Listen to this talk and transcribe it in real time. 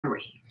Are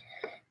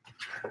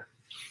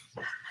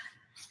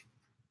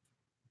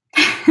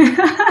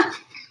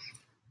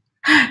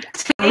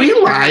we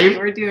live?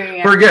 We're doing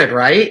it. We're good,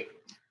 right?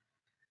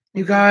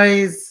 You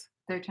guys.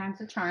 Third time's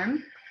a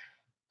charm.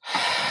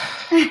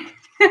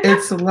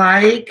 It's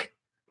like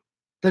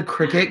the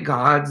Cricut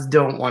gods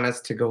don't want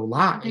us to go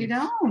live. They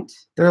don't.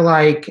 They're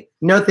like,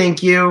 no,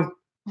 thank you.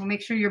 We'll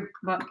make sure your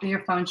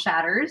phone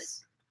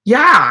shatters.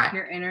 Yeah.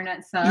 Your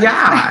internet sucks.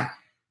 Yeah.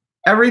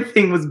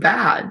 Everything was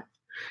bad.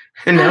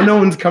 And now no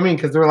one's coming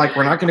because they're like,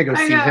 we're not going to go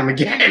see him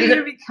again. You're going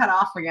to be cut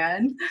off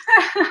again.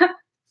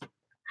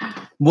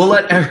 We'll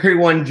let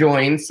everyone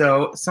join.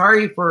 So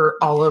sorry for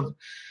all of.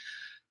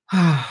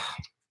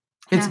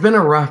 It's been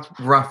a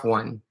rough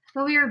one.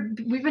 But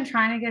we've been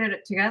trying to get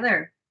it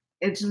together.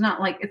 It's just not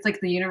like, it's like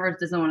the universe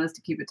doesn't want us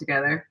to keep it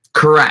together.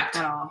 Correct.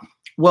 At all.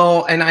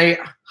 Well, and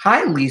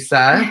hi,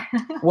 Lisa.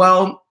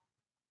 Well,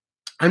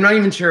 I'm not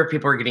even sure if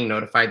people are getting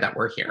notified that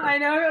we're here. I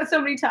know,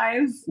 so many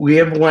times. We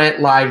have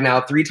went live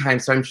now 3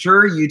 times, so I'm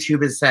sure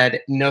YouTube has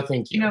said, no,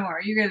 thank you. No more.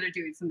 You guys are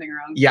doing something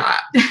wrong. Yeah.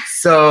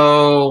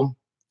 So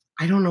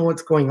I don't know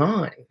what's going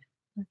on.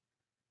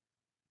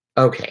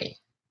 Okay.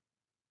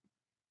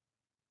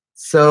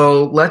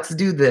 So let's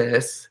do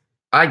this.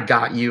 I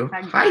got you.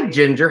 Hi,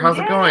 Ginger. How's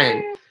it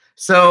going?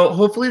 So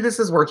hopefully this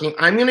is working.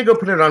 I'm going to go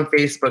put it on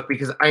Facebook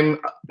because I'm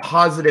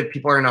positive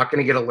people are not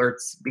going to get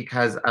alerts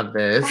because of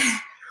this.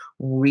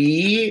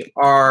 We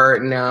are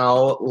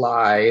now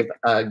live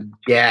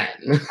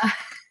again.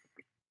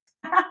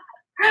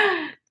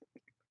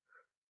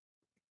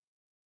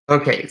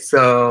 Okay,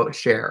 so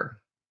share.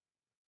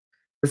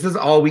 This is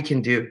all we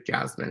can do,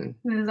 Jasmine.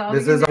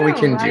 This is all we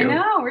can do. I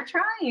know, we're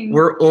trying.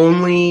 We're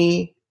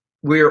only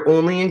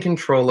in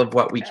control of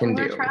what we can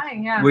do. We're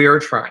trying, yeah. We are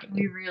trying.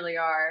 We really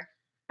are.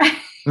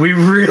 We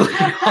really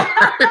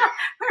are.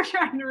 We're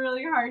trying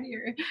really hard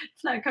here.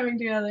 It's not coming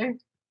together.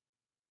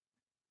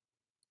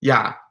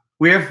 Yeah.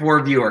 We have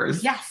 4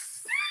 viewers.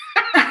 Yes.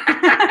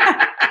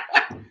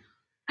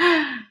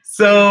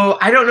 So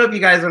I don't know if you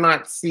guys are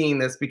not seeing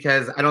this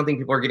because I don't think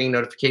people are getting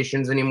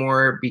notifications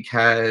anymore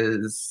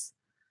because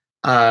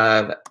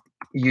of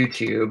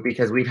YouTube,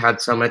 because we've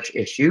had so much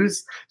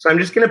issues. So I'm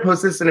just going to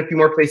post this in a few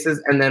more places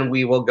and then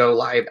we will go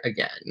live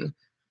again.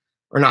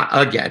 Or not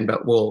again,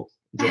 but we'll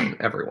join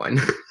everyone.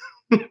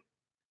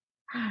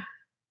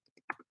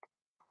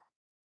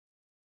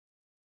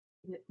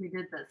 We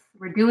did this.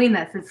 We're doing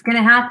this. It's going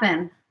to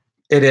happen.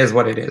 It is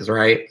what it is,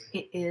 right?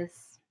 It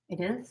is.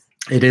 It is.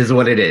 It is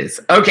what it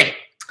is. Okay.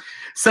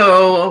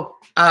 So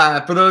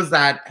for those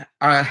that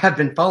have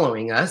been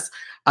following us,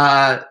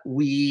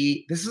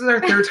 this is our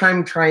 3rd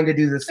time trying to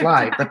do this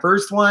live. The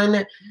first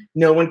one,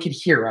 no one could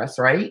hear us,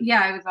 right?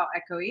 Yeah, it was all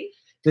echoey.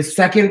 The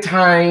second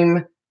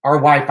time, our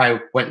Wi-Fi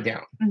went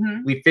down.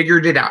 Mm-hmm. We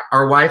figured it out.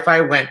 Our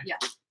Wi-Fi went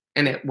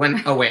and it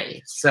went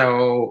away.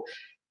 So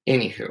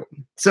anywho,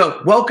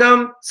 so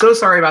welcome. So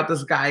sorry about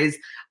this, guys.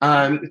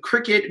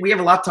 Cricut, we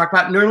have a lot to talk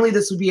about. Normally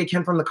this would be a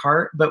Ken from the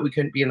car, but we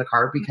couldn't be in the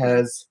car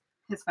because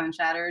his phone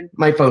shattered.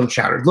 My phone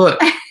shattered.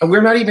 Look,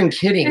 we're not even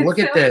kidding. Look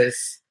at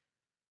this.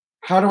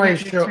 How do I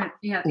show?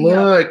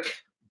 Look.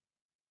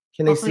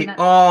 Can they see?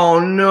 Oh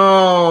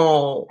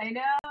no. I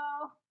know.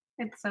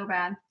 It's so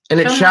bad. And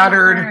it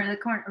shattered. The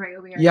corner right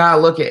over here. Yeah,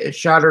 look, it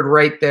shattered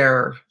right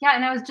there. Yeah,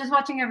 and I was just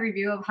watching a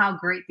review of how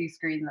great these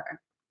screens are.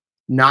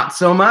 Not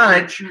so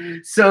much. Mm-hmm.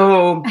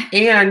 So,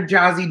 and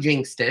Jazzy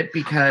jinxed it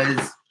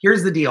because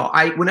here's the deal.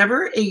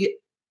 Whenever a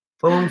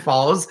phone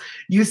falls,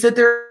 you sit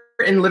there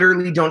and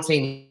literally don't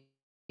say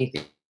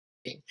anything.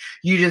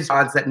 You just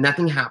odds that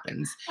nothing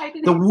happens.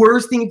 The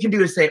worst thing you can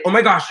do is say, oh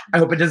my gosh, I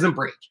hope it doesn't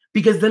break,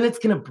 because then it's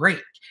going to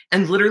break.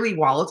 And literally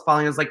while it's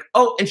falling, I was like,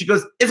 oh, and she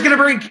goes, it's going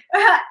to break.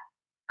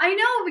 I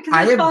know,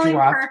 because it's falling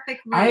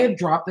perfectly. I have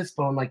dropped this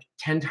phone like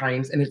 10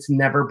 times and it's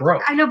never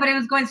broke. I know, but it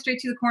was going straight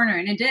to the corner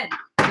and it did.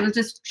 It was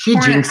just she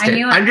jinxed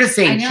it. I'm just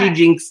saying she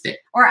jinxed it.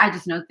 Or I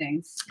just know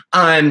things.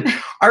 All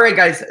right,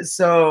 guys.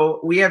 So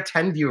we have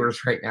 10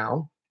 viewers right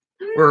now.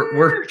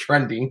 We're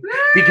trending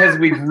because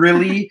we've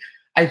really,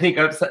 I think,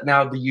 upset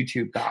now the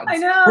YouTube gods. I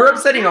know. We're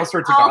upsetting all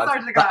sorts of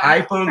gods. The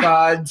iPhone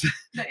gods,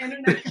 the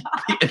internet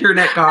gods. The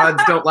internet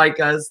gods don't like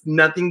us.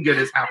 Nothing good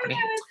is happening.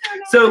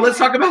 So let's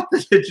talk about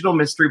the digital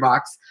mystery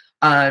box.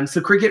 So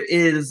Cricut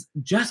is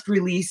just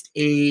released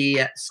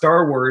a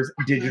Star Wars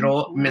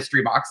digital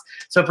mystery box.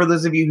 So for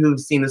those of you who've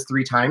seen this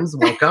 3 times,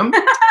 welcome.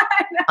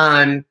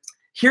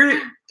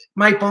 Here,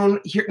 my phone.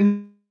 Here,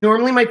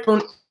 normally my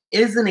phone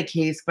is in a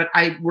case, but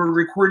we're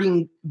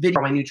recording video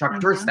on my new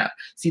chocolate door stuff.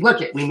 See, look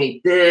we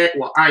made this.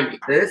 Well, I made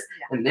this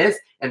and this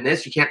and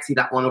this. You can't see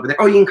that one over there.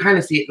 Oh, you can kind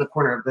of see it in the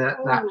corner of that.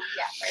 Yeah,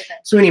 right there.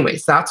 So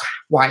anyways, that's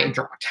why it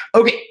dropped.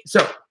 Okay,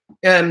 so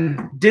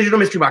digital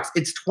mystery box.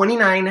 It's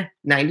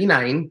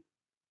 $29.99.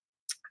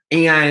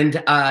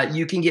 And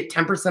you can get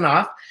 10%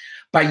 off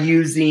by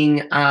using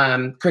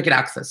Cricut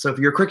Access. So if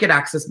you're a Cricut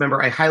Access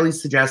member, I highly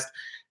suggest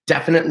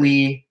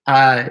definitely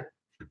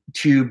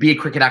to be a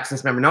Cricut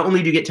Access member. Not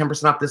only do you get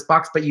 10% off this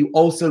box, but you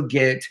also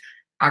get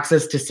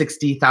access to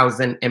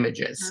 60,000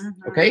 images.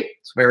 Okay,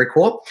 it's very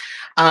cool.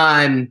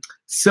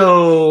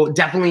 So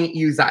definitely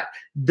use that.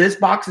 This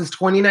box is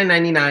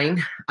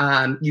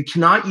 $29.99. You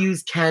cannot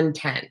use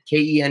Ken10,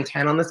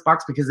 Ken10 on this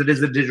box because it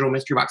is a digital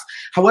mystery box.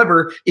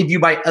 However, if you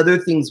buy other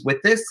things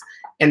with this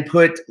and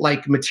put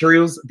like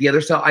materials, the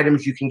other sale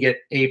items, you can get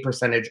a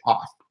percentage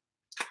off.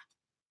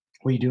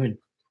 What are you doing?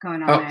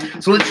 Going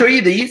on. So let's show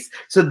you these.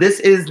 So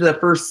this is the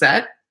first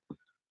set.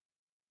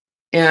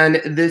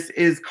 And this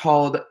is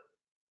called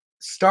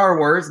Star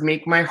Wars,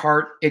 Make My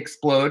Heart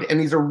Explode. And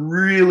these are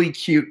really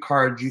cute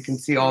cards. You can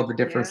see all the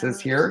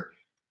differences here.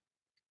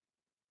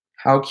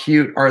 How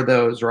cute are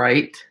those,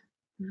 right?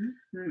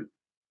 Mm-hmm.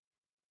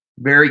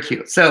 Very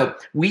cute. So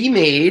we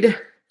made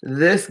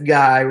this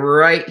guy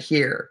right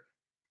here.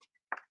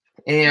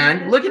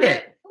 And look at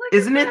it.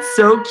 Isn't it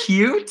so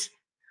cute?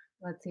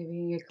 Let's see if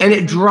we can and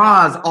it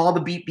draws all the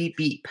beep, beep,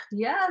 beep.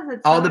 Yes,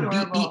 it's all so the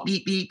adorable. beep, beep,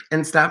 beep, beep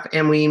and stuff.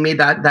 And we made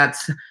that.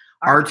 That's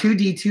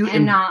R2D2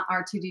 and not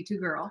R2D2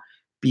 girl.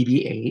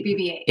 BB-8.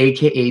 BB-8.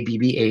 AKA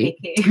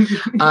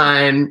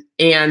BB-8.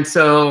 And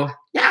so,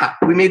 yeah,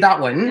 we made that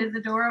one. It's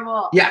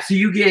adorable. Yeah, so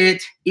you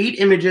get 8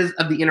 images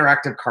of the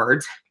interactive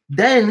cards.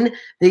 Then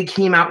they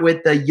came out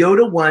with the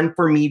Yoda one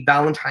for me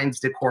Valentine's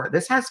decor.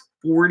 This has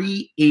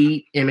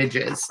 48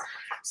 images.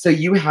 So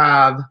you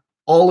have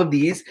all of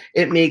these.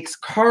 It makes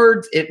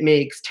cards, it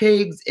makes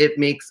tags, it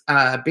makes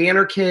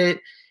banner kit,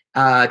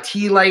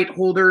 tea light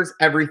holders,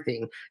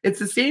 everything. It's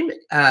the same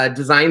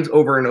designs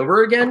over and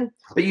over again,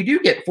 but you do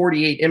get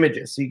 48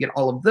 images. So you get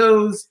all of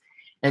those,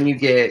 and you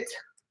get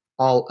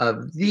all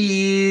of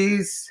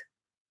these.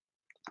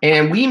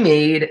 And we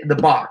made the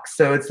box.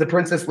 So it's the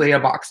Princess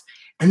Leia box.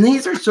 And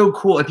these are so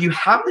cool. If you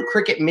have the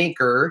Cricut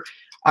Maker,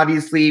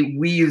 obviously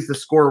we use the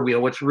score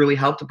wheel, which really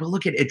helped. But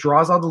look at it, it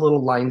draws all the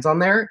little lines on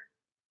there.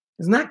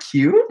 Isn't that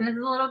cute? And it's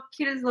a little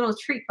cutest little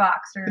treat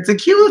box. It's a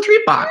cute little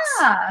treat box.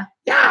 Yeah.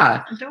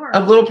 Yeah. Adorable.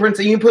 Of little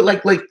princess. You can put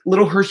like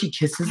little Hershey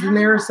Kisses in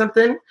there or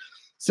something.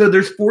 So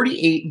there's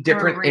 48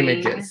 different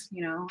images.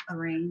 You know, a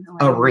ring.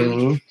 A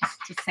ring.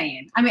 Just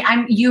saying. I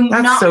mean,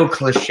 That's so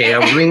cliche. A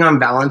ring on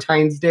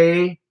Valentine's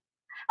Day.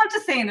 I'm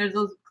just saying there's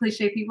those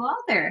cliche people out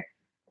there,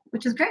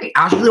 which is great.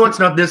 Ashley wants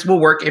to know if this will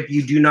work if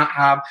you do not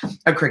have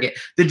a Cricut.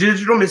 The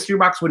digital mystery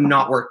box would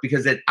not work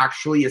because it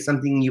actually is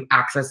something you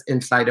access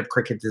inside of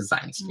Cricut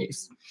Design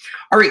Space.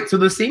 All right, so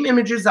the same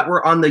images that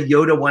were on the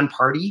Yoda one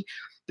party,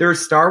 they're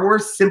Star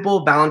Wars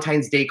simple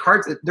Valentine's Day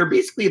cards. They're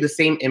basically the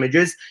same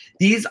images.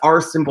 These are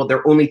simple.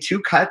 They're only 2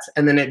 cuts,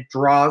 and then it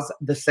draws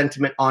the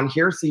sentiment on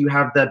here. So you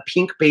have the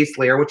pink base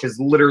layer, which is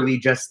literally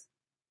just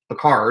a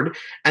card,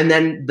 and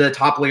then the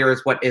top layer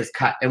is what is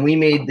cut. And we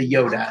made the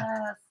Yoda. Yes.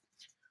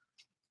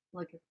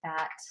 Look at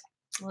that.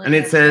 And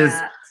it says,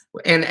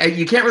 and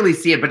you can't really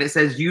see it, but it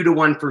says Yoda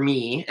one for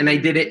me. And I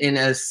did it in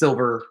a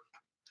silver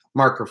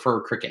marker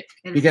for Cricut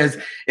because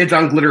it's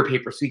on glitter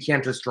paper. So you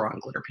can't just draw on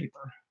glitter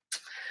paper.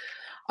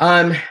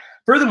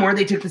 Furthermore,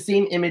 they took the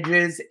same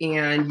images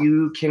and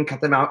you can cut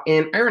them out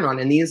and iron on.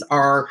 And these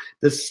are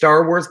the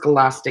Star Wars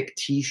Galactic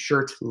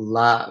T-shirt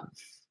Love.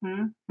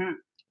 Mm-hmm.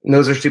 And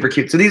those are super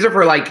cute. So these are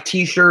for like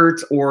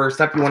T-shirts or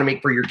stuff you want to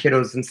make for your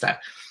kiddos and stuff.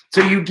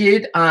 So you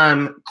get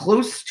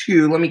close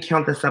to, let me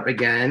count this up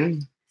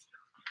again,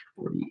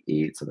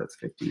 48, so that's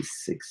 50,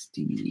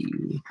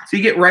 60. So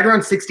you get right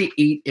around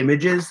 68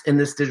 images in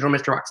this digital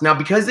mystery box. Now,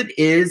 because it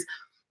is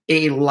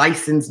a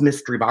licensed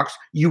mystery box,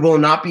 you will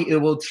not be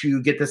able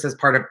to get this as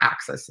part of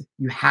Access.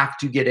 You have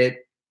to get it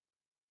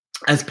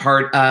as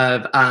part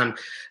of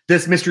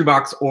this mystery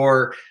box,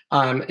 or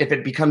if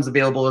it becomes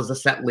available as a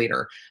set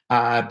later.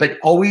 But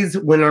always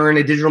when they're in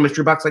a digital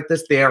mystery box like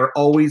this, they are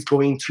always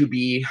going to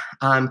be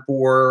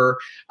for,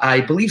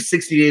 I believe,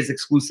 60 days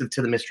exclusive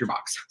to the mystery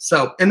box.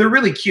 So, and they're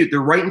really cute.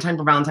 They're right in time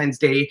for Valentine's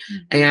Day.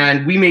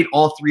 And we made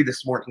all 3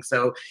 this morning.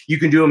 So you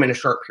can do them in a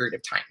short period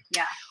of time.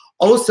 Yeah.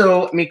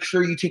 Also, make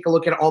sure you take a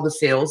look at all the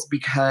sales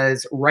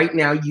because right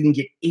now you can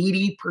get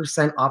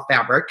 80% off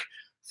fabric,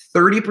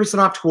 30%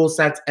 off tool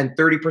sets, and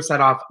 30%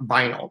 off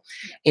vinyl.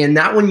 And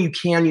that one you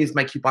can use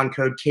my coupon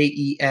code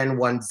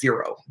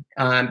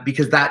KEN10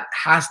 because that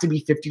has to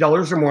be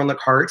 $50 or more on the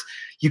cart.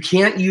 You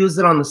can't use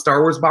it on the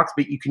Star Wars box,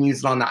 but you can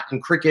use it on that.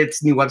 And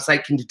Cricut's new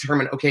website can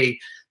determine, okay,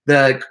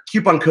 the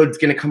coupon code is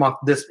going to come off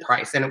this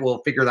price, and it will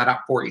figure that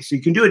out for you. So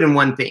you can do it in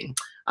one thing.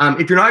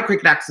 If you're not a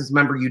Cricut Access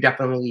member, you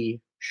definitely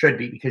should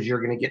be because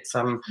you're going to get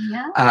some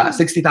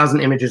 60,000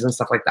 images and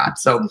stuff like that.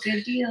 So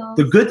good deals.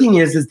 The good thing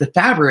is the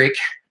fabric,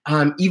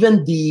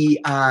 even the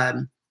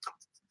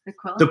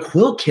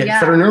quilt kits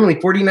that are normally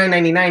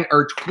 $49.99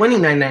 or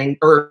 $29.99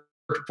 or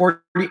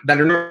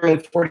that are normally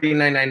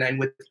 $49.99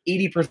 with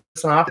 80%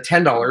 off at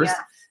 $10. Yes.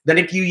 Then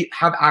if you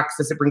have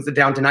Access, it brings it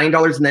down to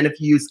 $9. And then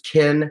if you use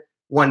KEN10,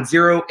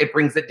 it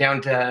brings it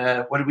down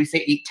to, what did we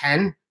say,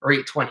 $810 or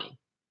 $820?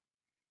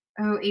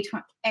 Oh,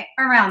 $820,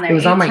 around there. It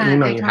was on my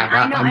email you have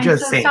up. I'm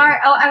just saying. Sorry.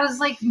 Oh, I was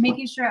like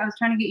making sure. I was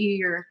trying to get you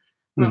your.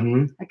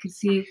 I could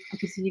see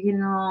you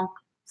getting a little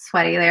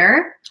sweaty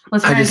there.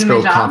 I just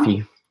spilled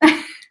coffee.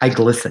 I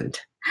glistened.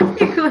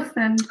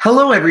 Listen.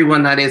 Hello,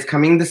 everyone that is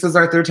coming. This is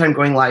our third time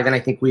going live, and I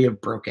think we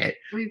have broke it.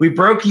 We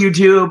broke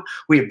YouTube.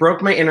 We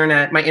broke my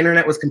internet. My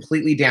internet was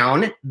completely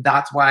down.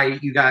 That's why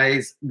you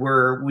guys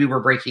we were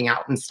breaking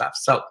out and stuff.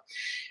 So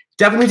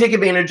definitely take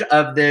advantage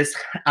of this.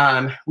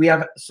 We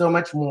have so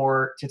much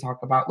more to talk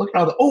about. Look at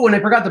all the, oh, and I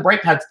forgot the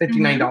Bright Pad's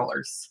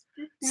 $59.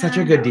 Such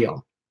a good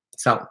deal.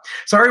 So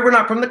sorry we're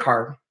not from the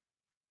car.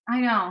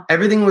 I know.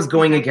 Everything was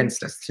going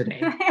against us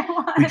today.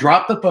 We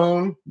dropped the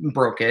phone,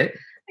 broke it.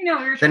 I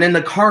know. Then in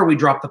the car, we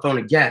dropped the phone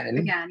again.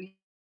 Again,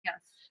 yes.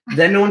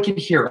 Then no one could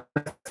hear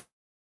us.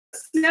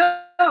 No.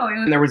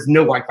 And there was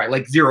no Wi-Fi,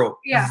 like zero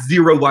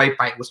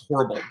Wi-Fi. It was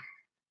horrible.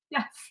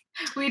 Yes.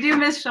 We do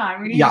miss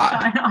Sean. We need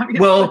yeah. Sean, obviously.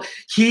 Well,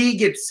 he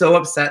gets so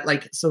upset.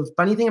 Like, so the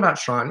funny thing about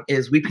Sean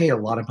is we pay a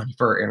lot of money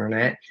for our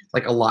internet,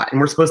 like a lot.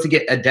 And we're supposed to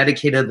get a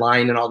dedicated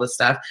line and all this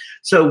stuff.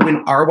 So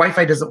when our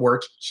Wi-Fi doesn't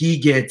work, he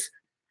gets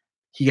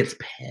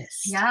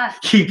pissed. Yeah.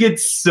 He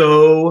gets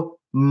so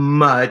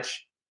mad.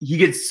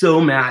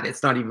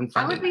 It's not even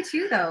funny. I would be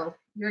too, though.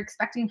 You're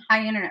expecting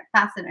high internet,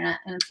 fast internet,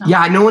 and it's not.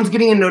 Yeah, no one's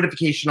getting a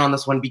notification on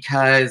this one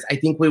because I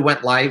think we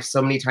went live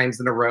so many times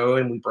in a row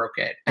and we broke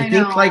it. I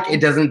think like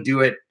it doesn't do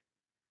it.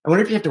 I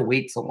wonder if you have to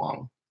wait so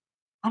long.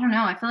 I don't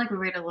know. I feel like we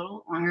waited a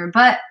little longer,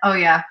 but oh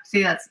yeah,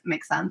 see that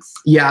makes sense.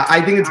 Yeah,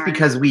 I think it's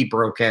because we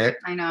broke it.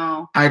 I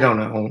know. I don't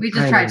know. We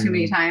just tried too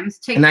many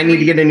times. And I need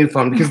to get a new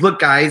phone because look,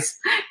 guys,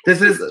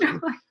 this is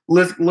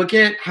look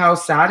at how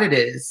sad it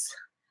is.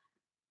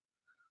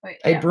 Wait,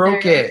 I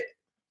broke it.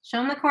 Show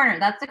them the corner.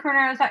 That's the corner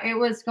I was talking. It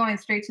was going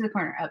straight to the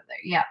corner up there.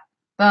 Yeah.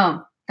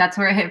 Boom. That's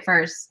where it hit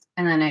first.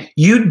 And then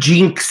you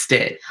jinxed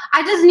it.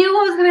 I just knew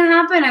what was going to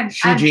happen.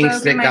 I've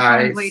jinxed it,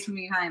 guys. Way too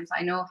many times.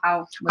 I know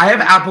how. I have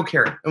Apple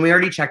Care, and we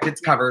already checked.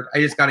 It's covered. I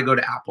just got to go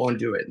to Apple and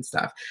do it and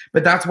stuff.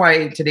 But that's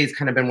why today's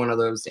kind of been one of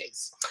those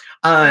days.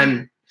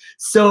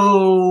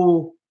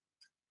 So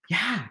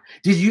yeah.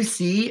 Did you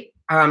see?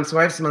 So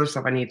I have some other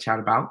stuff I need to chat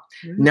about.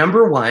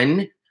 Number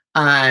one,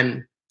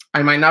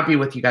 I might not be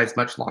with you guys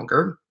much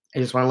longer. I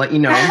just want to let you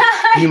know.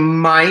 You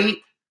might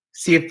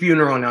see a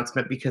funeral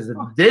announcement because of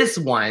this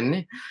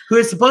one, who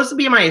is supposed to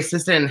be my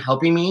assistant and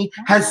helping me,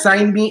 has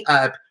signed me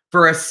up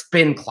for a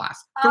spin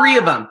class. Three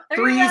of them.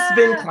 Three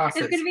spin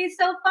classes. It's going to be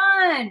so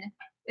fun.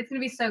 It's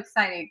going to be so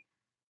exciting.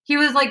 He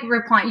was like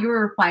replying. You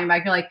were replying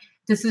back. You're like,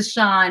 this is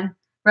Sean.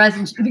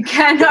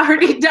 Ken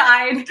already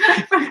died.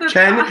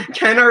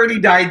 Ken already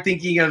died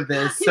thinking of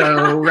this.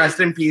 So rest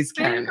in peace,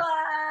 Ken. Class.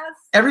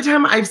 Every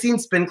time I've seen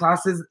spin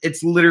classes,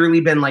 it's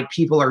literally been like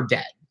people are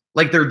dead.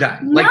 Like they're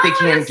done. Like they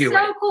can't do it.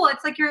 It's so cool.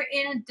 It's like you're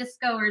in a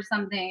disco or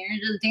something. You're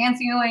just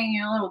dancing away in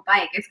your little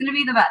bike. It's going to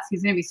be the best.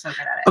 He's going to be so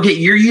good at it. Okay,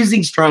 you're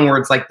using strong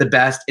words like the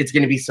best. It's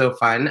going to be so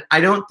fun. I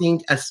don't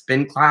think a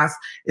spin class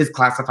is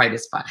classified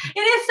as fun. It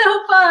is so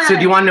fun. So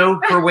do you want to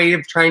know her way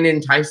of trying to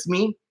entice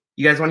me?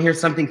 You guys want to hear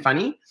something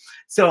funny?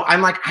 So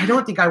I'm like, I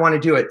don't think I want to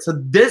do it. So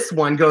this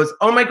one goes,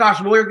 oh my gosh,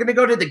 well, we're going to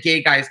go to the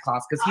gay guys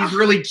class because he's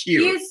really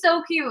cute. He's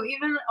so cute.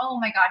 Even, oh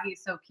my God,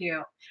 he's so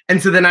cute.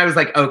 And so then I was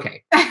like,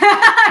 okay,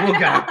 we'll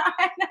go.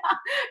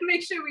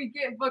 Make sure we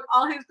book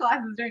all his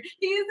classes during.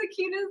 He is the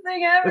cutest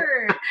thing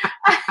ever.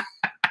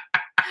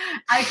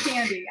 I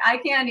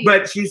candy.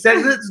 But she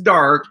says it's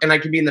dark and I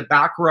can be in the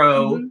back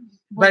row.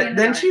 But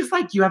then she's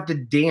like, you have to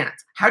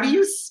dance. How do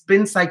you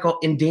spin cycle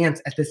and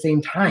dance at the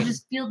same time? You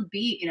just feel the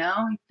beat, you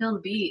know? You feel the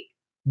beat.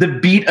 The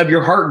beat of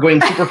your heart going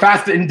super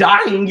fast and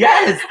dying.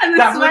 Yes. And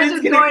that's what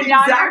it's going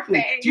down exactly.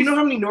 Your face. Do you know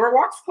how many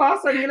Norwalks class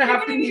I'm going to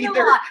have to need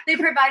there? They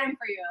provide them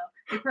for you.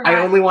 I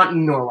only want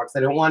Norwalks.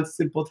 I don't want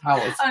simple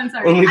towels. Oh, I'm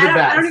sorry. Only the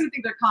best. I don't even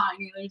think they're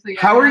cotton either. So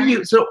how are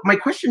you? So my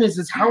question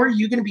is how are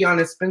you going to be on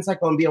a spin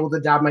cycle and be able to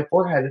dab my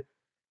forehead?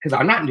 Because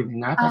I'm not doing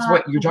that. That's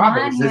what your job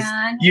is.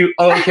 You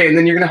okay? And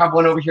then you're going to have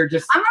one over here.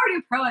 Just I'm already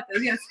a pro at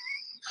this. Yes.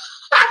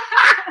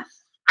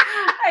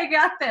 I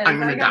got this. I'm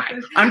gonna die.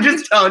 I'm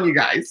just telling you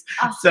guys.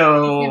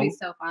 So it's gonna be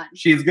so fun.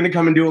 She's gonna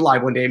come and do a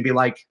live one day and be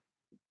like,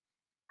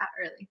 not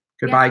really.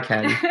 Goodbye,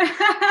 Ken.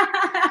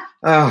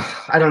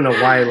 I don't know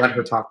why I let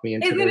her talk me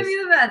into this. It's gonna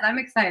be the best. I'm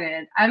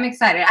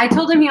excited. I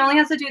told him he only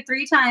has to do it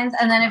 3 times,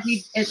 and then if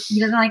he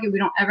doesn't like it, we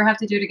don't ever have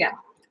to do it again.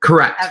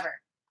 Correct. Ever.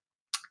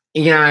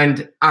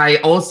 And I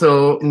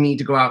also need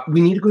to go out.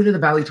 We need to go to the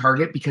Valley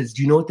Target because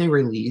do you know what they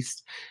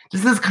released?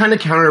 This is kind of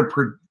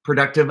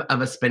counterproductive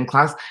of a spin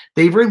class.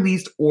 They've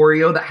released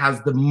Oreo that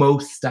has the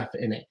most stuff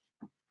in it.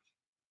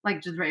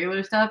 Like just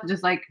regular stuff?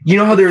 Just like... You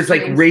know how there's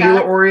like regular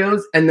stuff?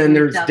 Oreos and then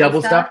there's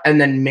double stuff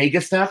and then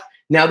mega stuff?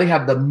 Now they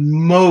have the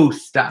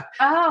most stuff.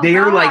 Oh, they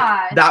are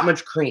like that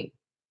much cream.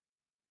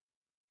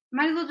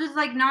 Might as well just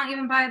like not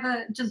even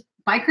just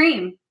buy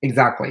cream.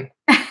 Exactly.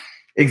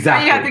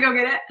 Exactly. You have to go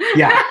get it.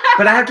 Yeah,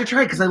 but I have to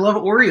try because I love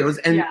Oreos,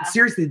 and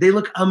seriously, they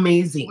look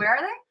amazing. Where are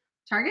they?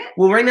 Target?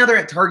 Well, right now they're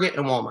at Target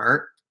and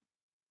Walmart.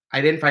 I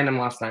didn't find them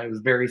last night. It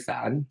was very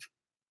sad.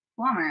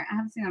 Walmart. I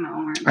haven't seen them at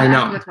Walmart. I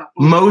know.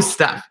 Most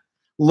stuff.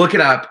 Look it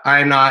up.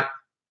 I'm not.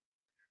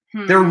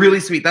 They're really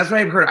sweet. That's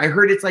what I've heard. I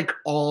heard it's like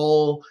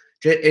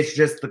it's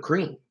just the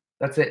cream.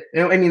 That's it.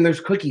 I mean,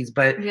 there's cookies,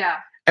 but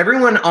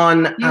everyone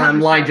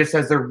online just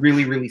says they're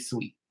really, really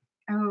sweet.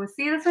 Oh, Oh,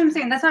 see, that's what I'm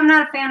saying. That's why I'm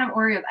not a fan of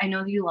Oreos. I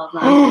know you love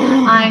them.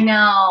 I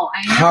know.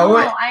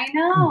 I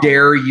know.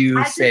 Dare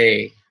you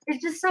say?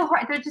 It's just so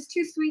hard. They're just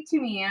too sweet to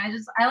me. And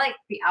I like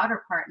the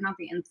outer part, not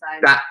the inside.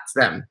 That's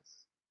them.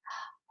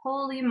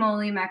 Holy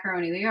moly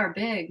macaroni. They are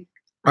big.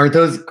 Aren't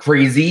those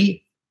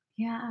crazy?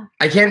 Yeah.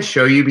 I can't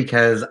show you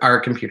because our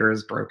computer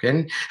is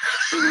broken.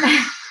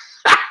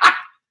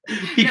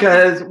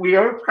 Because we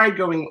are probably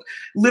going,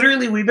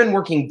 literally, we've been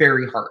working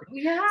very hard.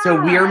 Yeah. So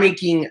we are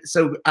making,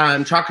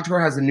 Chocolate Tour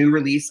has a new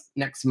release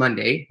next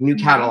Monday, new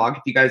catalog.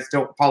 If you guys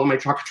don't follow my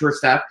Chocolate Tour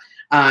stuff.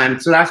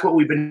 So that's what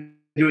we've been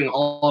doing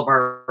all of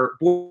our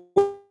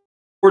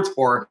boards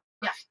for.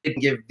 Yeah. It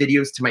can give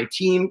videos to my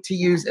team to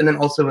use and then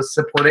also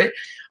support it.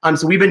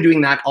 So we've been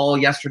doing that all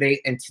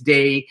yesterday and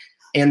today.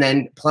 And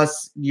then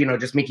plus, you know,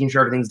 just making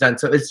sure everything's done.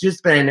 So it's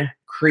just been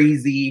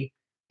crazy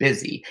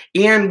busy.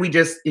 And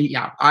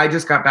I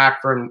just got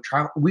back from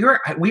trial. We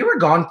were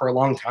gone for a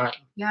long time.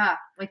 Yeah,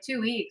 like 2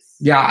 weeks.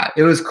 Yeah,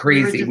 it was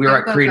crazy. We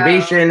were at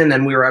Creativation and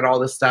then we were at all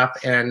this stuff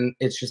and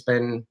it's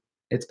been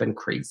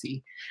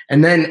crazy.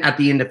 And then at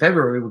the end of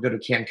February, we go to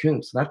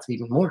Cancun. So that's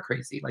even more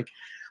crazy. Like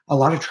a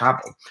lot of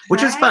travel,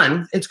 which is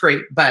fun. It's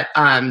great. But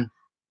I'm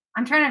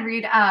trying to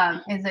read,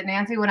 is it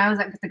Nancy? When I was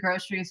at the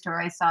grocery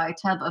store, I saw a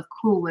tub of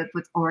Cool Whip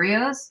with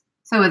Oreos.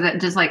 So is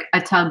it just like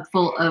a tub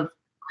full of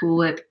Cool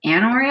Whip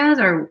and Oreos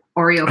or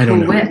Oreo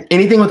Cool Whip?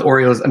 Anything with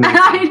Oreos,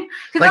 amazing.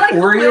 like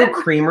Oreo Whip.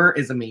 Creamer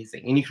is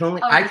amazing. And you can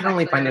only, I can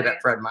only find it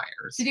at Fred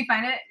Meyer's. Did you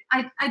find it?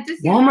 I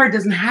just Walmart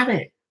doesn't have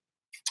it.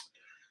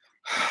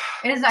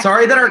 It is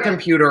sorry that our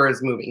computer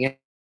is moving.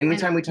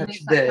 Anytime we touch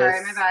this.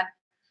 Sorry, my bad.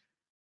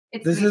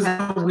 This is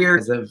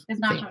weird. It's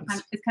not.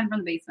 It's Ken from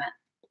the basement.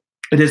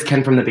 It is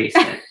Ken from the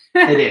basement.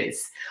 It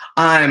is.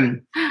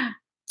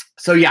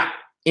 So yeah.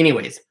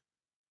 Anyways,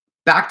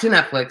 back to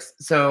Netflix.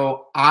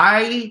 So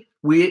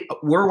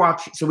we're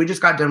watching. So we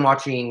just got done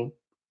watching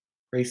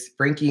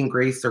Frankie and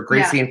Grace, or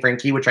Gracie and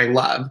Frankie, which I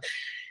love.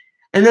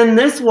 And then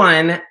this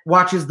one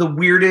watches the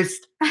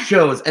weirdest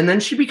shows, and then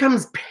she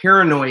becomes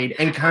paranoid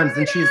and comes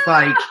and she's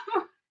like,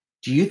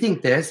 do you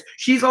think this?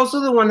 She's also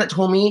the one that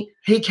told me,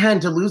 hey,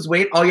 Ken, to lose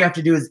weight, all you have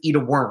to do is eat a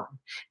worm.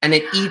 And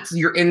it eats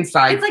your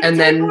insides. It's like and a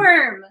then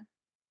tapeworm.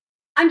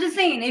 I'm just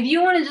saying, if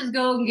you want to just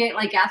go and get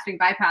like gastric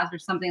bypass or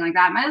something like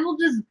that, might as well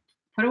just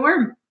put a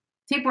worm.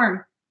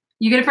 Tapeworm.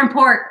 You get it from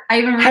pork. I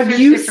even have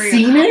you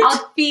seen it?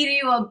 I'll feed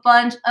you a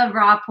bunch of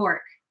raw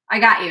pork. I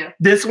got you.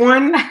 This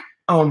one?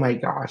 Oh my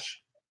gosh.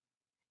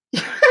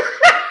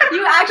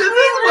 You actually this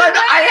is what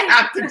I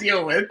have to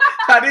deal with.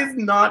 That is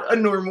not a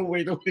normal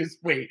way to lose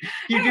weight.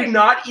 You do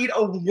not eat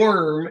a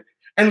worm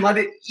and let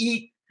it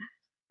eat,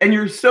 and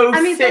you're so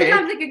sick.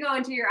 Sometimes it could go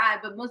into your eye,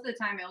 but most of the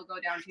time it'll go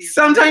down to your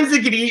Sometimes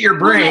it could eat your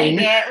brain.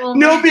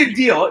 No big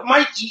deal. It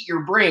might eat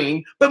your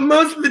brain, but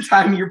most of the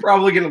time you're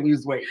probably going to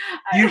lose weight.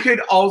 You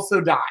could also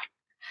die,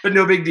 but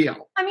no big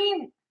deal. I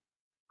mean,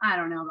 I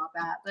don't know about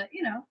that, but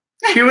you know.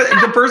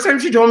 The first time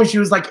she told me, she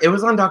was like, it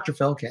was on Dr.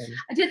 Phil, Ken.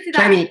 I did see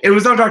that. Kenny, it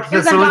was on Dr.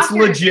 Phil, so it's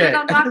legit. It was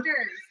on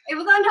Doctors. It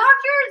was on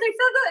Doctors. They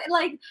said that,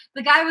 like,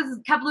 the guy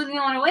kept losing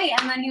a lot of weight,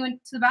 and then he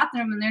went to the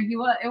bathroom, and there he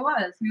was. It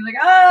was. And he was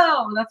like,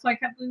 oh, that's why I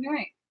kept losing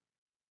weight.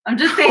 I'm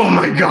just saying. Oh,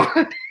 my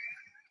God.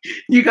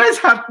 You guys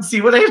have to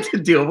see what I have to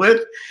deal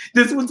with.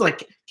 This one's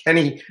like,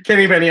 Kenny,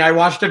 Benny, I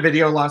watched a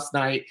video last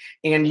night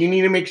and you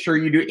need to make sure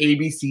you do A,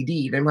 B, C,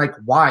 D. And I'm like,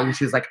 why? And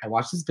she's like, I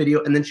watched this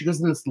video. And then she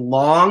goes in this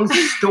long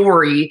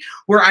story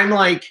where I'm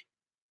like,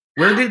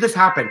 where did this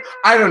happen?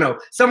 I don't know.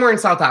 Somewhere in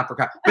South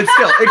Africa. But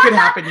still, it could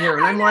happen here.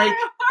 And I'm like,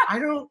 I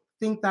don't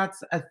think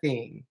that's a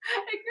thing.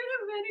 It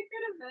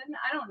could have been.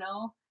 I don't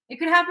know. It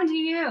could happen to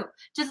you.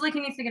 Just like he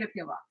needs to get a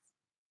peel box.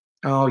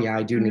 Oh, yeah,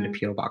 I do need a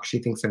P.O. box. She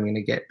thinks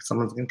someone's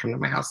going to come to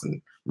my house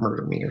and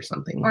murder me or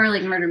something. Or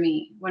like murder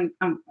me when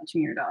I'm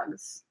watching your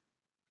dogs.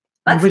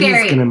 That's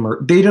Nobody's scary.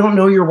 They don't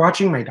know you're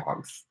watching my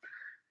dogs.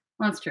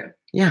 Well, that's true.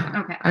 Yeah.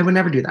 Okay. I would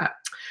never do that.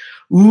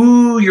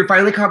 Ooh, you're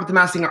finally caught with The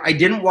Masked Singer. I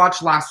didn't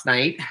watch last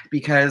night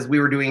because we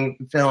were doing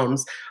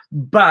films,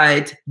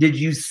 but did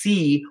you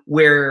see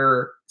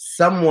where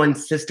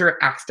someone's sister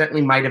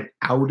accidentally might have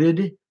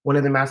outed one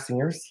of the Masked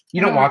Singers? You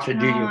don't watch it,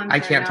 do you?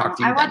 I can't talk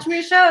to you. I watch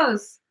new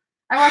shows.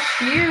 I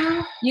watched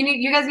You.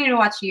 You guys need to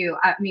watch You.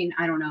 I mean,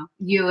 I don't know.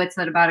 You, it's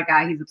about a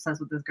guy, he's obsessed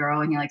with this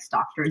girl and he like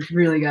stalked her. It's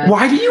really good.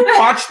 Why do you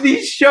watch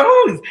these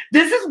shows?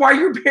 This is why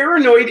you're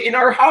paranoid in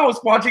our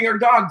house watching our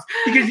dogs,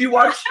 because you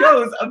watch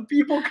shows of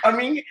people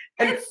coming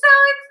and it's so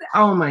exciting.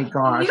 Oh my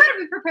gosh. You gotta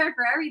be prepared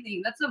for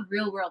everything. That's the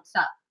real world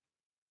stuff.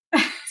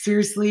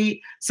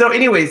 Seriously. So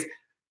anyways,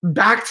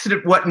 back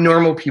to what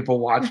normal people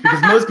watch, because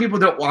most people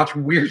don't watch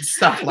weird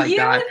stuff like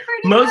that.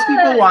 Most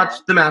people watch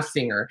The Masked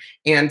Singer,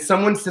 and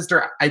someone's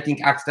sister, I think,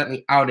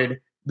 accidentally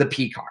outed the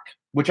peacock,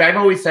 which I've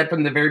always said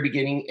from the very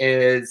beginning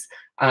is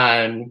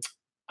Who's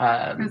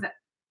it?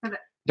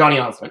 Donny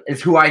Osmond is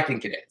who I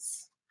think it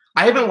is.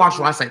 I haven't watched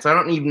last night, so I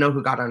don't even know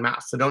who got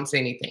unmasked, so don't say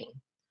anything.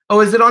 Oh,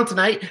 is it on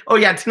tonight? Oh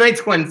yeah,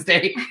 tonight's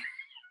Wednesday.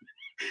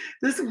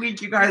 This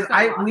week, you guys,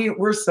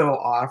 we're so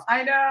off.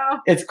 I know.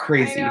 It's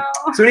crazy. I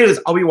know. So anyways,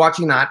 I'll be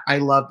watching that. I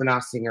love The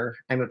Masked Singer.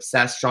 I'm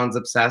obsessed. Sean's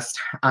obsessed.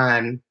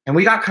 And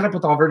we got caught up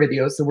with all of our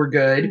videos, so we're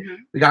good. Mm-hmm.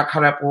 We got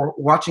caught up. We're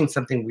watching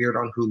something weird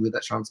on Hulu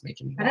that Sean's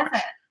making me watch. What is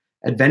it?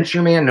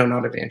 Adventure Man? No,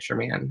 not Adventure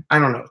Man. I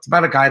don't know. It's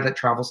about a guy that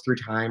travels through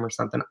time or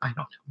something. I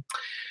don't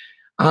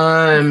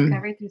know.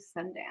 Discovery Through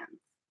Sundance.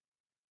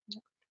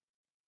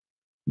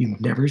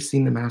 You've never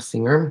seen The Masked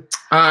Singer?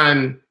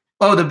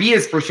 Oh, the B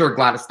is for sure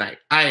Gladys Knight.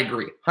 I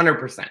agree,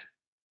 100%.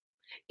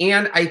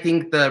 And I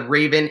think the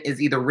Raven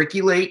is either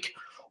Ricky Lake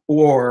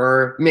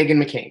or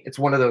Meghan McCain. It's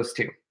one of those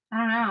two.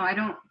 I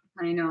don't know.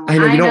 I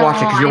know you don't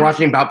watch it because you're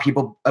watching about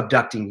people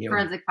abducting you.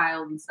 Forensic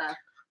Files and stuff.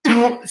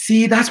 Don't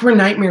see. That's where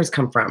nightmares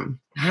come from.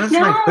 That's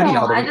my hoodie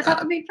all the way I just have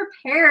to be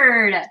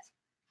prepared.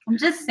 I'm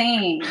just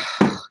saying.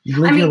 You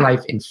live your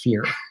life in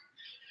fear.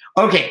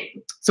 Okay,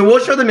 so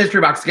we'll show the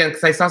mystery box again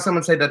because I saw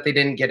someone say that they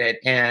didn't get it,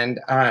 and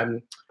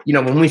you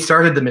know, when we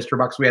started the mystery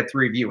box, we had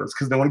 3 viewers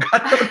because no one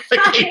got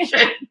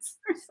notifications.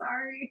 We're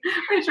sorry.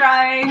 We're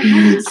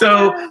trying.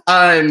 So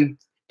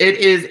it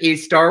is a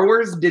Star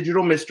Wars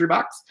digital mystery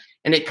box,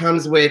 and it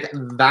comes with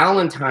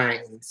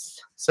Valentine's.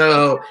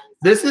 So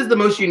this is the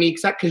most unique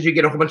set because you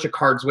get a whole bunch of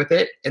cards with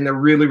it, and they're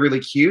really, really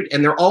cute,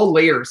 and they're all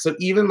layers. So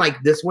even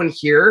like this one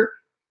here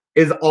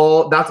is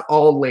that's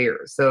all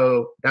layers.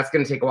 So that's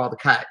going to take a while to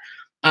cut.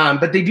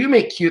 But they do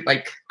make cute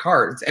like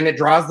cards, and it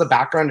draws the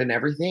background and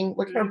everything.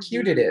 Look how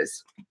cute it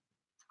is.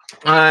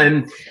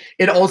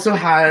 It also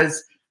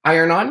has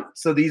iron-on.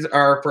 So these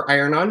are for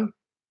iron-on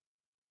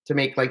to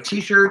make like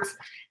t-shirts.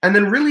 And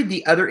then really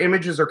the other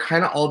images are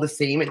kind of all the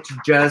same. It's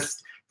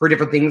just for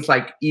different things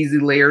like easy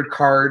layered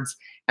cards.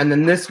 And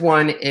then this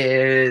one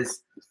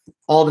is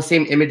all the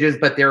same images,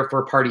 but they're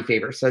for party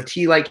favors. So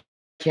tea light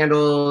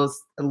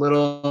candles, a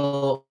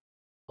little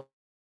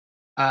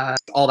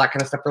all that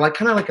kind of stuff for like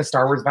kind of like a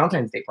Star Wars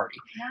Valentine's Day party.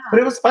 Yeah. But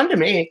it was fun to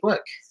make.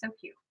 Look. So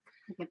cute.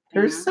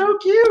 They're so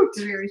cute.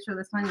 Did we already show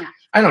this one? Yeah.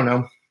 I don't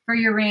know. For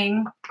your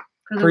ring.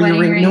 For your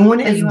ring. No one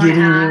is getting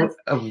you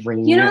a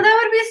ring. You know, that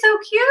would be so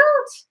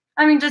cute.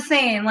 I mean, just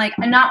saying, like,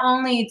 not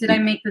only did I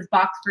make this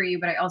box for you,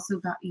 but I also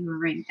got you a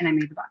ring and I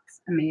made the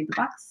box. That'd be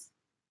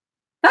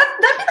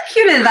the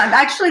cutest.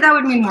 Actually, that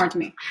would mean more to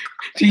me.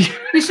 You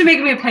should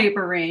make me a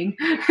paper ring.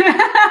 Oh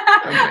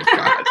my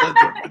God, that's so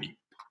funny.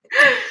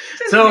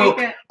 So,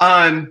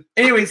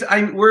 anyways,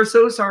 we're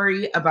so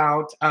sorry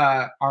about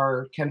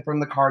our Ken from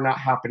the car not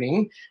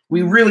happening.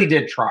 We really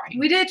did try.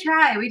 We did.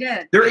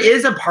 There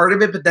is a part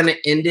of it, but then it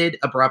ended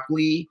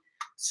abruptly.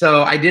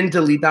 So I didn't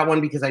delete that one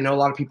because I know a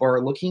lot of people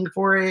are looking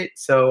for it.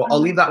 So I'll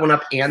leave that one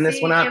up and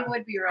this one up. It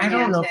would be romantic. I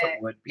don't know if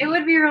it would be. It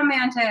would be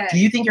romantic. Do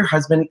you think your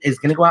husband is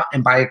going to go out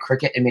and buy a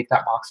Cricut and make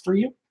that box for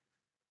you?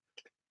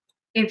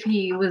 If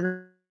he was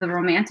the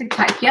romantic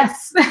type,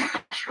 yes.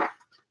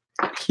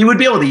 He would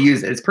be able to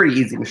use it. It's pretty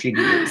easy machine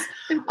to use.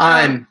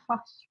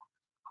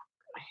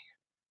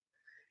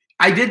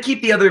 I did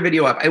keep the other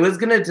video up. I was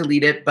going to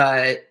delete it,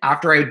 but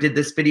after I did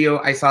this video,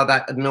 I saw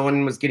that no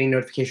one was getting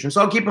notifications.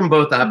 So I'll keep them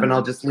both up and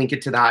I'll just link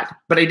it to that.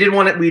 But I did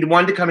want it. We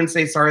wanted to come and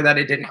say sorry that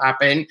it didn't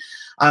happen.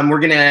 We're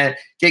going to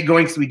get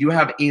going because we do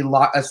have a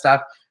lot of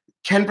stuff.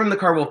 Ken from the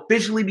car will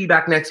officially be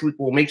back next week.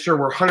 We'll make sure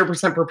we're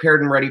 100%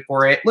 prepared and ready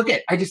for it. Look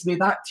I just made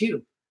that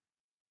too.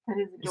 That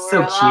is it's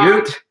so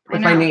cute. With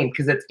my name,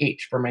 because it's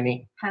H for my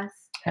name.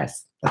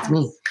 Hess. That's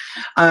me.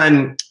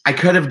 I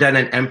could have done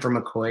an M for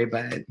McCoy,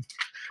 but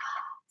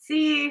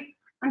see,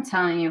 I'm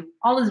telling you,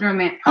 all is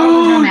romantic.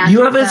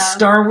 You have a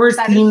Star Wars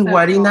themed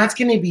wedding. Cool. That's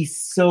gonna be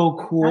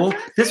so cool.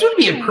 This would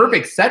be a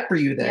perfect set for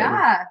you then.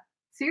 Yeah.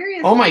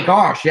 Seriously. Oh my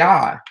gosh,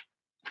 yeah.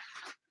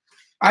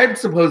 I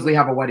supposedly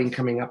have a wedding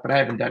coming up, but I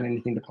haven't done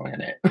anything to plan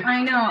it.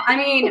 I know. I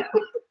mean,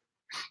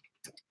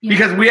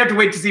 because we have to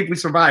wait to see if we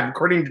survive.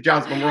 According to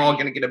Jasmine, we're all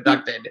going to get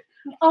abducted.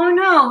 Oh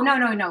no.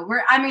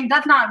 I mean,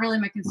 that's not really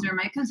my concern.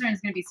 My concern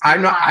is going to be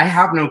spin class. I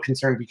have no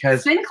concern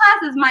because spin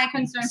class is my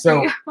concern.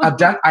 So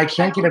I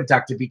can't get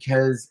abducted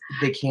because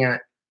they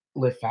can't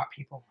lift fat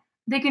people.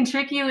 They can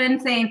trick you in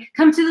saying,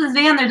 "Come to this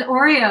van. There's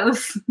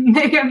Oreos."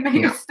 They can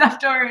make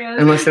stuffed Oreos.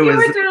 Unless it was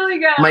really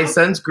good. My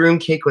son's groom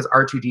cake was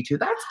R2D2.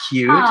 That's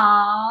cute.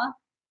 Aww.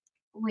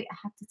 Wait, I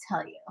have to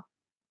tell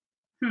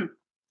you.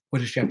 What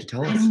does she have to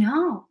tell us? I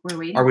know. We're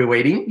waiting. Are we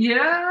waiting?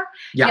 Yeah.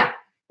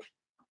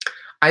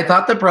 I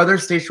thought the brother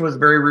station was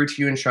very rude to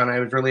you and Sean.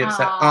 I was really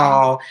upset.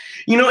 Oh,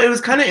 you know, it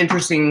was kind of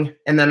interesting.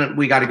 And then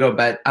we got to go.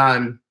 But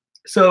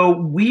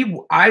so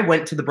I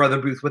went to the brother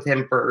booth with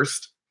him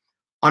first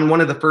on one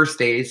of the first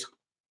days.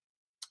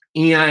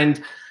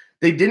 And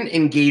they didn't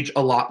engage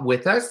a lot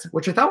with us,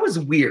 which I thought was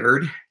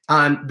weird.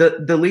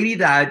 The lady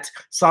that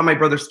saw my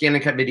brother scan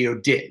and cut video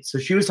did. So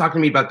she was talking to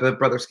me about the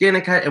brother scan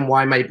and cut and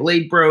why my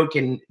blade broke,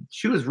 and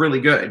she was really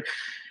good.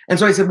 And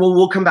so I said, well,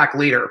 we'll come back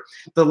later.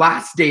 The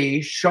last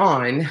day,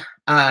 Sean,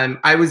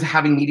 I was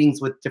having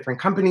meetings with different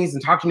companies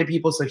and talking to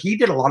people. So he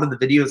did a lot of the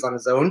videos on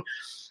his own.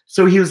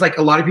 So he was like,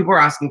 a lot of people are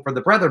asking for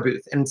the brother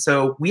booth. And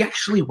so we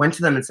actually went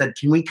to them and said,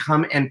 can we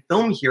come and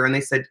film here? And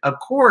they said, of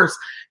course,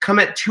 come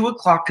at 2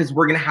 o'clock because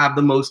we're going to have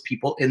the most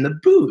people in the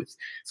booth.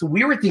 So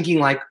we were thinking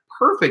like,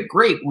 perfect,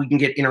 great. We can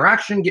get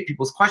interaction, get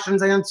people's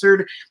questions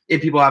answered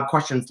if people have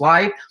questions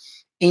live.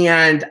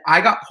 And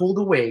I got pulled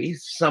away.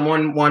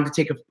 Someone wanted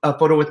to take a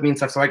photo with me and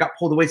stuff. So I got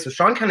pulled away. So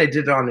Sean kind of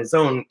did it on his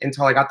own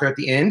until I got there at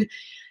the end.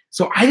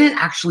 So I didn't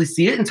actually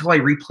see it until I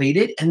replayed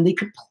it, and they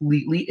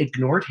completely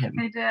ignored him.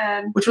 They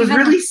did. Which was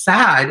really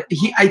sad.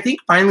 I think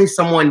finally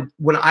someone,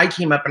 when I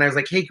came up and I was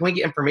like, hey, can we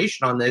get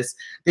information on this?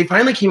 They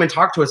finally came and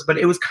talked to us, but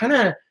it was kind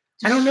of,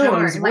 I don't know.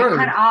 It was like weird.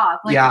 cut off.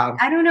 Like, yeah.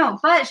 I don't know.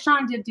 But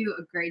Sean did do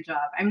a great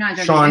job. I'm not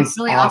joking. Sean's it's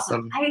really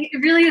awesome. It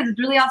really is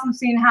really awesome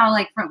seeing how,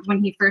 like, from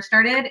when he first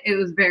started, it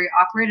was very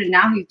awkward. And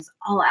now he's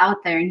all out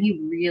there, and he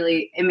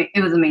really,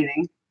 it was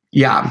amazing.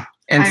 Yeah.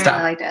 And stuff.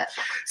 Really liked it.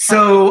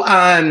 So,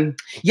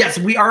 yes,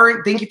 we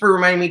are. Thank you for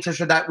reminding me,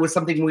 Tisha. That was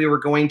something we were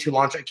going to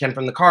launch at Ken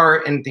from the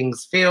Car, and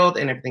things failed,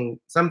 and everything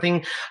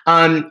something.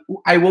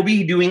 I will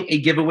be doing a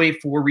giveaway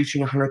for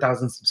reaching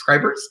 100,000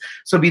 subscribers.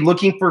 So, be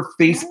looking for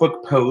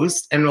Facebook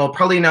posts, and we'll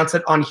probably announce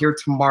it on here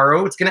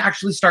tomorrow. It's going to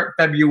actually start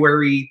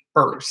February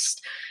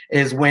 1st.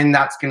 Is when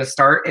that's going to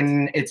start,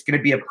 and it's going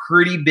to be a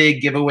pretty big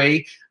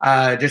giveaway.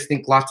 Just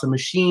think lots of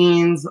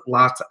machines,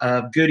 lots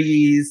of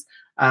goodies.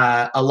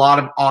 A lot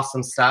of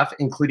awesome stuff,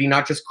 including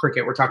not just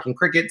Cricut. We're talking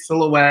Cricut,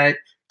 Silhouette,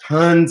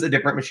 tons of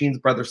different machines,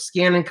 Brother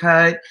Scan and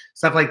Cut,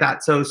 stuff like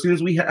that. So as soon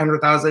as we hit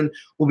 100,000,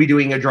 we'll be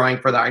doing a drawing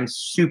for that. I'm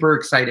super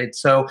excited.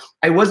 So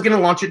I was going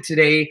to launch it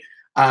today,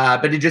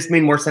 but it just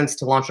made more sense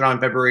to launch it on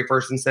February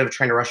 1st instead of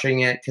trying to rushing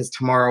it, because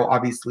tomorrow,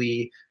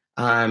 obviously,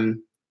 is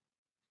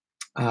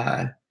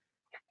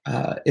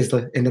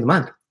the end of the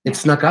month. It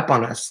snuck up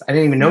on us. I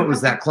didn't even know it was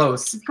that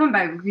close. It's coming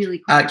by really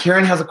quick.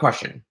 Karen has a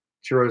question.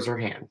 She rose her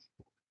hand.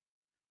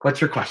 What's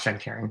your question,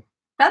 Karen?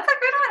 That's a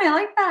good one. I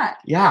like that.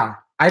 Yeah.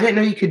 I didn't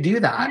know you could do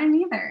that. I didn't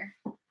either.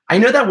 I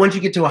know that once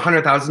you get to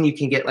 100,000, you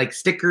can get like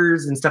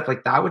stickers and stuff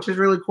like that, which is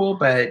really cool,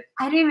 but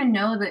I didn't even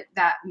know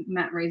that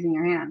meant raising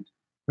your hand.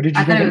 What did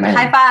you I think thought it meant?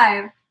 high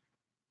five.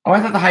 Oh, I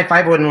thought the high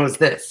five one was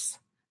this.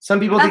 Some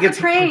people think it's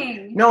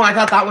praying. No, I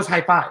thought that was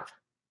high five.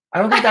 I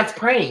don't think that's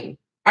praying.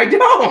 I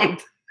don't.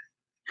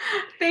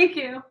 Thank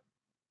you.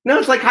 No,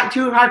 it's like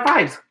two high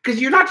fives, because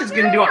you're not just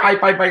going to do a high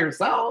five by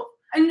yourself.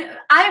 And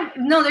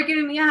they're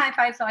giving me a high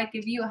five, so I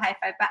give you a high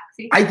five back.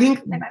 See? I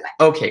think,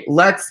 okay,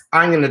 let's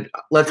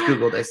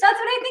Google this. That's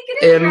what I think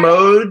it is.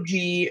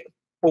 Emoji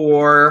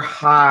for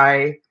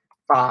high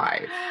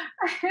five.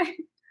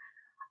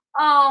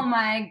 Oh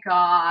my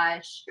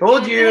gosh.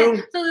 Told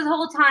you. So this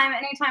whole time,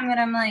 anytime that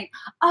I'm like,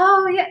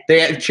 oh yeah. They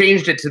have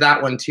changed it to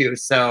that one too.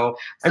 So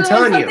I'm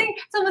telling you.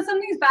 So when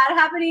something's bad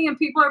happening and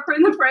people are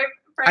putting the prayer,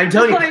 I'm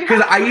telling you,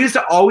 because I used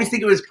to always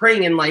think it was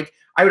praying, and like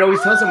I would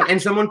always tell someone,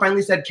 and someone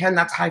finally said, Ken,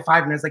 that's high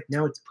five. And I was like,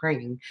 no, it's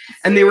praying.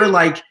 And they were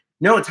like,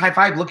 no, it's high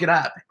five, look it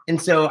up.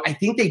 And so I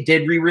think they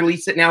did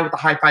re-release it now with the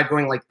high five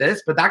going like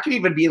this, but that could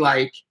even be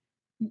like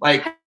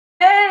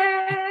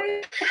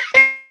hey,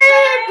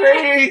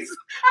 praise.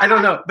 I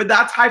don't know, but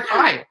that's high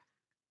five.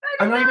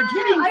 I'm not even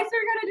kidding. I swear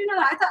to God, I didn't know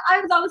that. I thought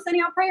I was always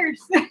sending out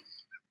prayers.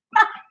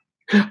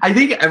 I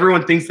think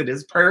everyone thinks it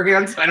is prayer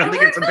hands, so I don't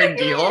think it's a big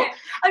deal.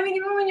 I mean,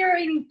 even when you're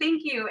writing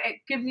thank you, it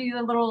gives you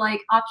the little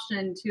like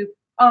option to,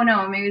 oh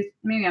no,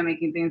 maybe I'm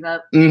making things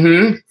up.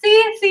 Mm-hmm.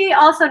 See,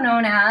 also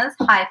known as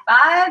high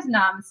fives,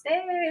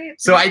 namaste.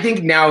 So I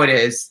think now it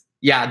is.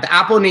 Yeah, the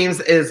Apple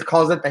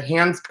calls it the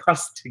hands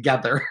pressed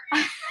together.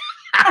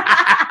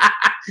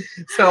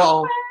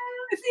 So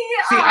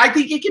see, I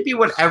think it could be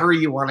whatever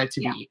you want it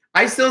to be.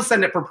 I still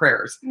send it for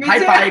prayers.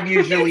 High five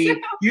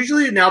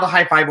usually now the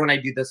high five when I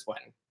do this one.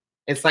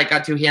 It's like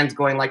got two hands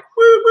going like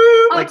woo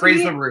woo, like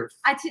raise the roof.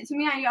 To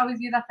me, I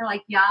always use that for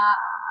like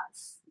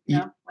yes. You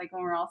know, like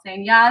when we're all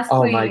saying yes.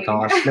 Oh queen. my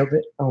gosh, no,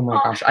 but oh my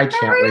gosh, I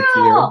can't with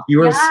you.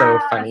 You are so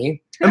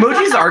funny.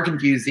 Emojis are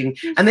confusing,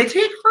 and they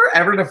take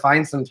forever to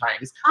find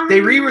sometimes.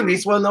 They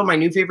re-release one though. My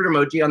new favorite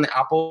emoji on the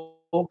Apple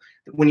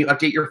when you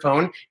update your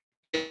phone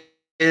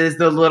is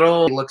the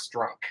little looks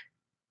drunk.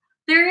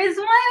 There is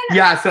one?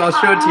 Yeah, so I'll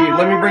show it to you.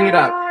 Let me bring it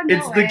up. No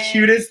it's the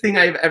cutest thing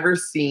I've ever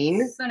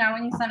seen. So now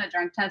when you send a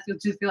drunk test, you'll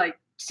just be like,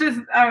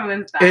 oh,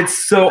 it's that.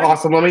 It's so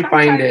awesome. Let me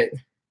find it.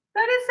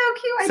 That is so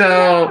cute.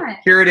 So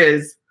here it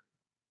is.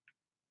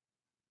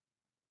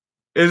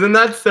 Isn't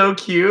that so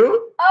cute?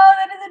 Oh,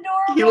 that is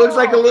adorable. He looks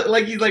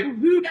like he's like,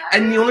 whoo.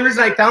 And the only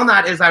reason I found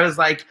that is I was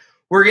like,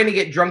 we're going to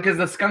get drunk as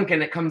a skunk,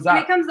 and it comes up.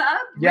 It comes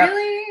up? Yep.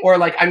 Really? Or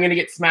like, I'm going to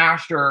get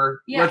smashed,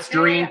 or let's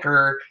drink,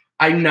 or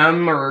I'm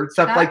numb, or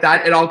stuff like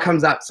that. It all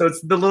comes up. So it's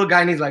the little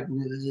guy, and he's like,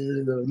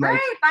 right,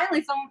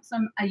 finally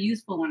a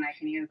useful one I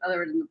can use.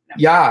 Other than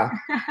yeah.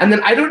 And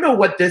then I don't know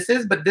what this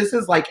is, but this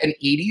is like an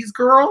 80s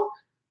girl.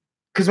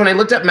 Because when I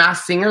looked up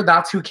Masked Singer,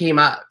 that's who came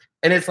up.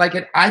 And it's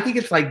like, I think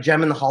it's like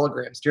Gem and the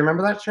Holograms. Do you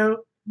remember that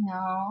show?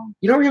 No.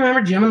 You don't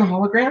remember Gem and the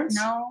Holograms?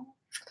 No.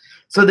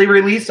 So they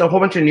released a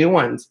whole bunch of new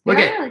ones. Look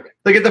at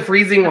the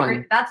freezing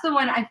one. That's the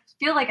one I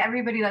feel like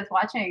everybody that's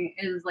watching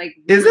is like.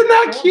 Isn't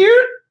that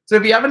cute? So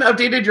if you haven't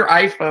updated your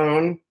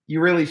iPhone, you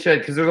really should,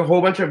 because there's a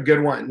whole bunch of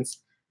good ones.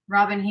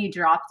 Robin, he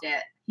dropped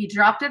it. He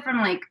dropped it from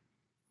like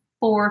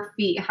 4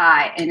 feet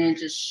high, and it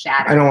just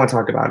shattered. I don't want to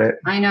talk about it.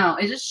 I know.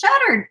 It just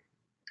shattered.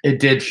 It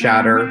did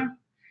shatter. Mm-hmm.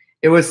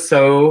 It was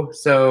so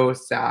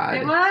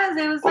sad. It was.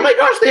 It was. Oh my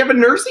gosh, they have a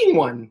nursing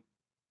one.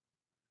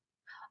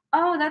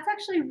 Oh, that's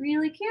actually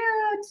really cute.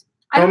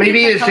 Well,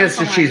 maybe it's just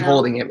that she's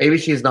holding it. Maybe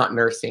she's not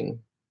nursing.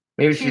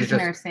 Maybe she's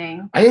just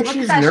nursing. I think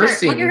she's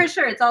nursing. Look at her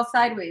shirt. It's all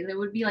sideways. It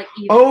would be like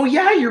even. Oh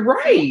yeah, you're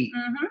right.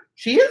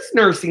 She is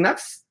nursing.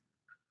 That's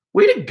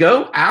way to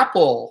go,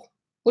 Apple.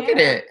 Look at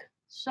it.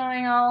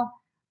 Showing all.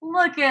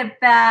 Look at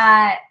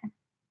that.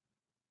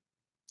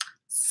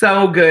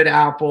 So good,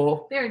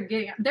 Apple.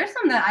 There's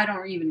some that I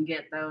don't even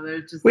get though.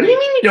 There's just. What do you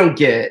mean you don't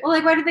get? Well,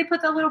 like, why did they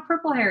put that little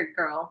purple-haired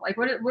girl? Like,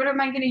 what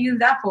am I going to use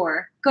that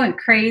for? Going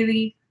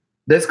crazy.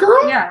 This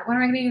girl? Yeah. What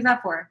am I going to use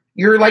that for?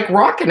 You're like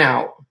rocking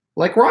out,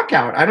 like rock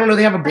out. I don't know.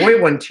 They have a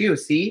boy one too.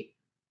 See,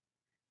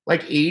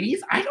 like 80s.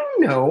 I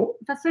don't know.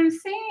 That's what I'm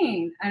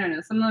saying. I don't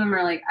know. Some of them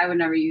are like, I would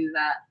never use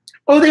that.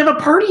 Oh, they have a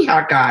party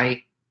hat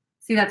guy.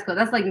 See, that's cool.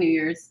 That's like New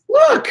Year's.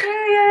 Look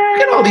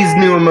at all these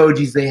new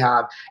emojis they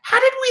have. How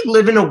did we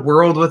live in a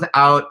world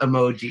without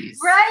emojis?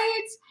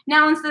 Right?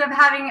 Now, instead of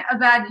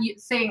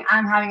saying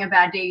I'm having a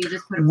bad day, you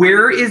just put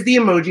Where is the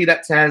emoji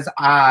that says,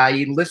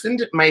 I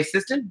listened, my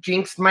assistant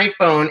jinxed my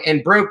phone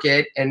and broke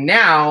it, and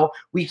now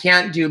we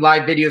can't do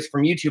live videos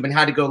from YouTube and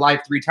had to go live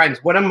 3 times.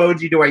 What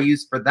emoji do I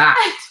use for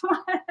that?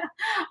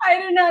 I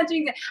did not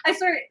jinx it. I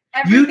swear,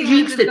 everything.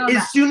 You jinxed it.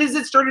 As soon as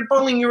it started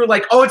falling, you were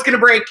like, oh, it's going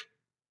to break.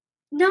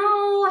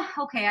 No,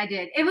 okay, I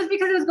did. It was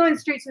because it was going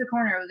straight to the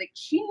corner. It was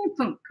like,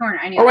 boom, corner.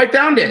 I knew. Oh, I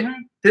found it.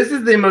 This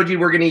is the emoji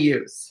we're going to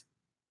use.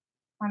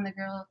 On the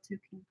girl too.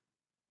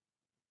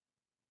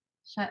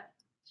 Shut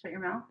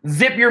your mouth.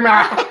 Zip your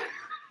mouth.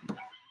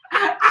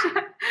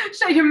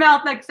 Shut your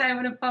mouth next time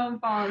when a phone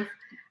falls.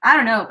 I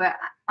don't know, but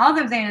all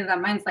I'm saying is that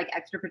mine's like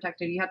extra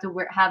protected. You have to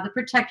have the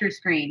protector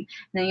screen.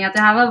 Then you have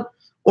to have a.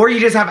 Or you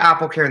just have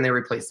Apple Care and they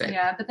replace it.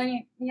 Yeah, but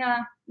then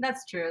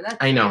that's true.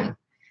 I know. True.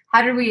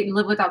 How did we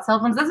live without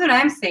cell phones? That's what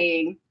I'm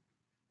saying.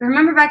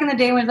 Remember back in the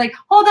day when it's like,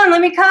 hold on, let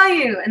me call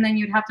you. And then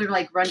you'd have to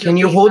like run. Can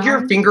you hold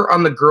your finger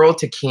on the girl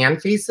to can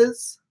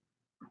faces?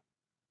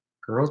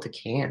 Girl to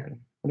can.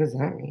 What does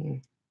that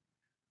mean?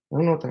 I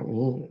don't know what that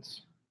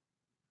means.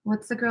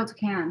 What's the girl to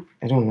can?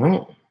 I don't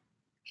know.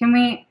 Can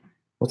we?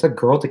 What's a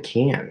girl to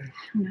can?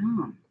 I don't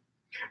know.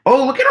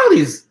 Oh, look at all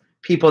these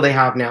people they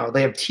have now.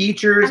 They have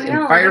teachers and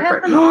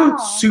firefighters,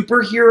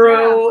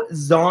 superhero,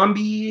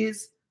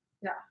 zombies,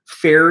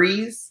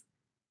 fairies.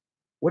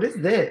 What is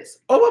this?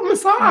 Oh, a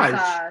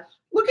massage.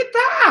 Look at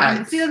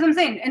that. See, that's what I'm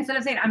saying. Instead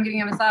of saying, I'm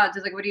getting a massage,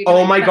 it's like, what are you doing?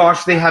 Oh my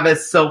gosh, they have a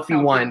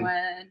selfie one.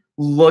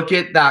 Look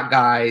at that,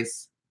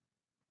 guys.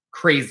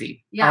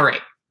 Crazy. Yeah. All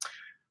right.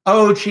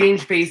 Oh,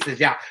 change faces.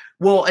 Yeah.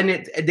 Well,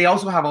 and they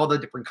also have all the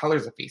different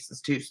colors of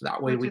faces too. So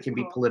that way we can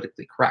be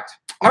politically correct.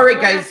 All right,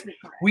 guys,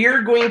 we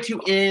are going to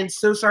end.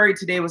 So sorry.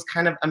 Today was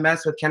kind of a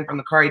mess with Ken from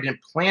the car. I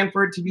didn't plan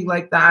for it to be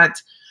like that.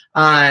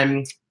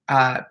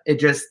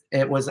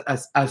 It was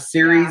a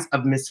series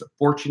of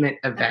misfortunate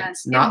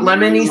events, not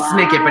lemony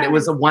snicket, but it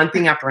was one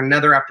thing after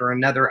another, after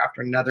another,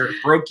 after another.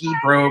 Brokey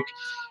broke,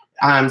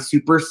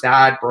 super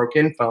sad,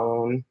 broken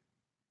phone.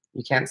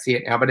 You can't see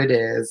it now, but it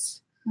is.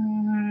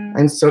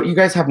 And so you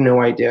guys have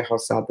no idea how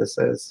sad this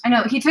is. I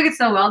know. He took it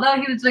so well, though.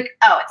 He was like,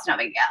 oh, it's no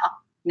big deal.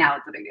 Now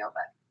it's a big deal,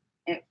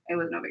 but it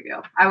was no big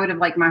deal. I would have,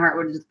 like, my heart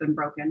would have just been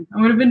broken.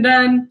 I would have been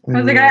done. I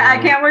was like, I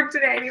can't work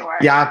today anymore.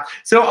 Yeah.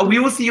 So we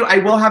will see you. I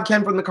will have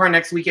Ken from the car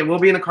next week. It will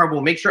be in the car.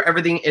 We'll make sure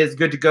everything is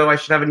good to go. I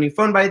should have a new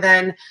phone by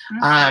then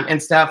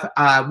and stuff.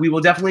 We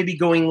will definitely be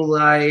going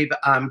live,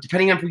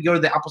 depending on if we go to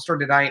the Apple Store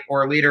tonight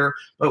or later,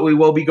 but we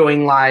will be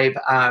going live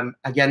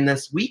again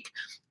this week.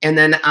 And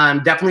then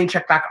definitely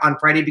check back on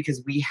Friday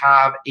because we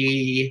have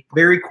a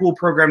very cool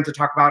program to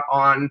talk about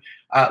on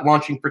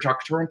launching for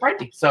Talk Tour on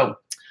Friday. So,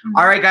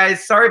 all right,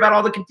 guys, sorry about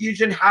all the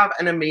confusion. Have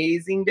an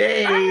amazing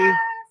day.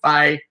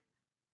 Bye.